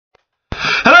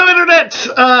yet.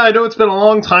 I know it's been a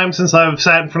long time since I've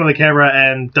sat in front of the camera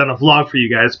and done a vlog for you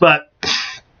guys, but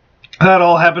that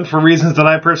all happened for reasons that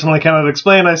I personally cannot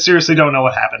explain. I seriously don't know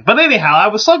what happened. But anyhow, I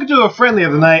was talking to a friend the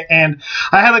other night, and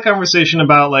I had a conversation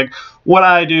about, like, what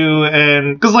I do,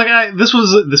 and because, like, this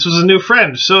was a new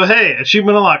friend. So hey,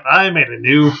 achievement unlocked. I made a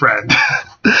new friend.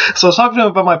 So I was talking to him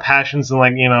about my passions and,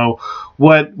 like, you know,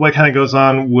 what kind of goes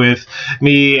on with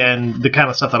me and the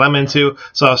kind of stuff that I'm into.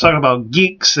 So I was talking about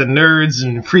geeks and nerds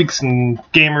and freaks and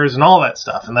gamers and all that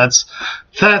stuff. And that's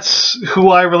who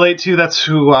I relate to. That's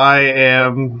who I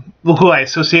am, who I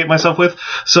associate myself with.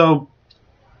 So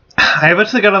I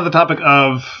eventually got on the topic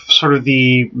of sort of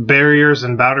the barriers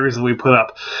and boundaries that we put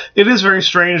up. It is very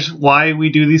strange why we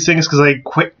do these things, because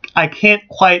I can't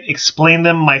quite explain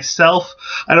them myself.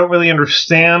 I don't really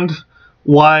understand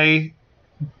why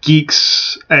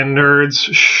geeks and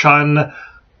nerds shun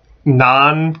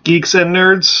non-geeks and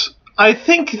nerds. I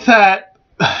think that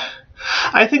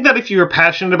if you're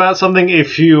passionate about something,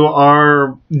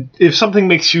 if something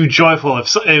makes you joyful,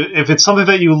 if it's something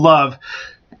that you love,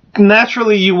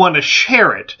 naturally you want to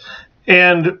share it.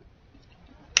 And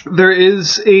there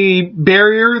is a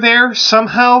barrier there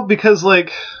somehow, because,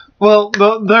 like, well,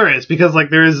 there is, because, like,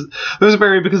 there's a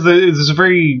barrier because there's a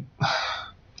very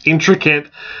intricate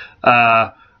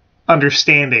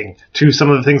understanding to some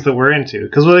of the things that we're into.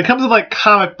 Because when it comes to, like,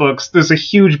 comic books, there's a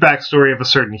huge backstory of a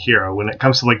certain hero. When it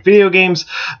comes to, like, video games,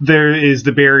 there is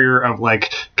the barrier of,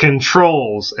 like,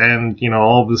 controls and, you know,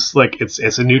 all this, like,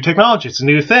 it's a new technology, it's a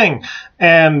new thing,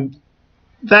 and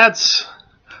that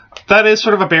is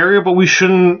sort of a barrier, but we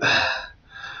shouldn't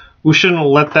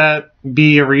let that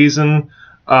be a reason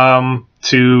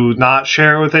to not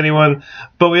share with anyone.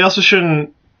 But we also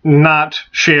shouldn't not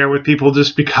share with people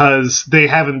just because they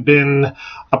haven't been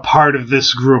a part of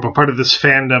this group, a part of this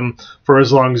fandom for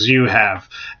as long as you have.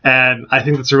 And I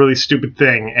think that's a really stupid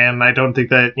thing, and I don't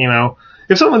think that, you know,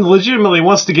 if someone legitimately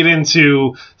wants to get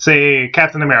into, say,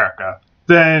 Captain America,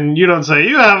 then you don't say,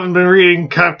 you haven't been reading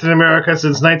Captain America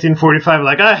since 1945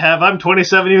 like I have, I'm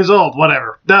 27 years old,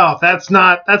 whatever. No, that's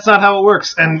not how it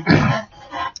works. And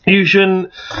you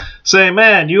shouldn't say,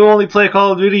 man, you only play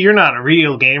Call of Duty, you're not a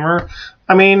real gamer.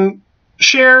 I mean,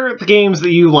 share the games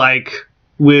that you like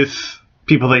with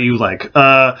people that you like.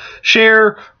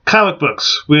 Share comic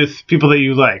books with people that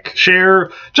you like.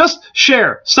 Just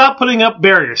share. Stop putting up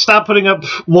barriers. Stop putting up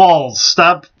walls.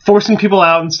 Stop forcing people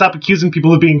out, and stop accusing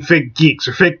people of being fake geeks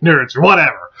or fake nerds or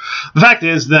whatever. The fact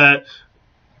is that,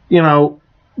 you know,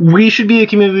 we should be a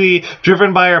community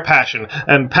driven by our passion,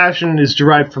 and passion is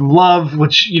derived from love,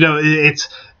 which, you know, it's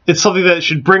something that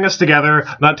should bring us together,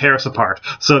 not tear us apart.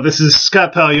 So this is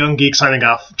Scott Pell, Young Geek, signing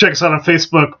off. Check us out on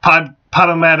Facebook,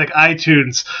 Podomatic,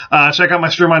 iTunes. Check out my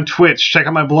stream on Twitch. Check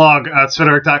out my blog at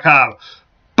irks.com.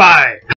 Bye!